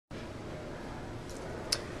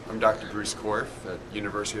I'm Dr. Bruce Korf at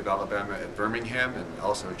University of Alabama at Birmingham and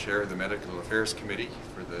also chair of the Medical Affairs Committee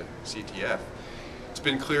for the CTF. It's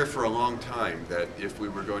been clear for a long time that if we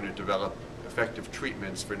were going to develop effective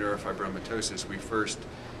treatments for neurofibromatosis, we first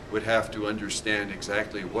would have to understand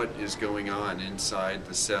exactly what is going on inside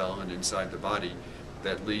the cell and inside the body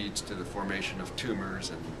that leads to the formation of tumors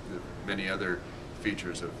and the many other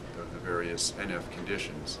features of the various NF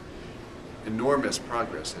conditions. Enormous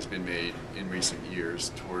progress has been made in recent years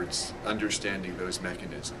towards understanding those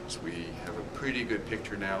mechanisms. We have a pretty good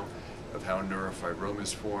picture now of how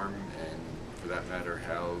neurofibromas form, and for that matter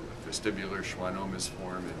how vestibular schwannomas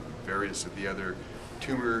form and various of the other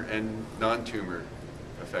tumor and non-tumor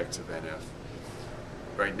effects of NF.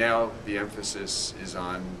 Right now the emphasis is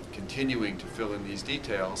on continuing to fill in these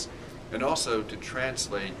details and also to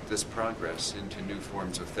translate this progress into new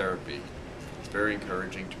forms of therapy. It's very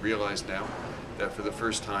encouraging to realize now that for the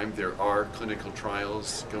first time there are clinical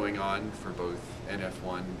trials going on for both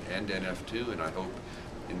NF1 and NF2, and I hope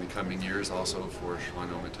in the coming years also for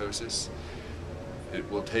schwannomatosis. It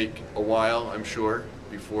will take a while, I'm sure,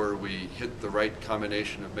 before we hit the right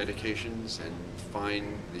combination of medications and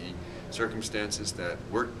find the circumstances that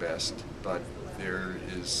work best, but there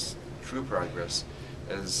is true progress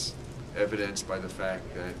as evidenced by the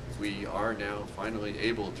fact that we are now finally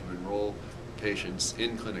able to enroll patients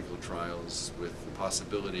in clinical trials with the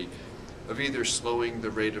possibility of either slowing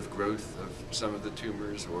the rate of growth of some of the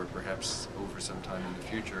tumors or perhaps over some time in the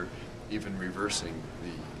future even reversing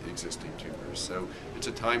the existing tumors. So it's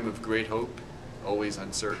a time of great hope, always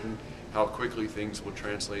uncertain how quickly things will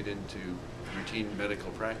translate into routine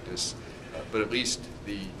medical practice, but at least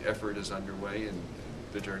the effort is underway and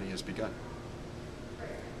the journey has begun.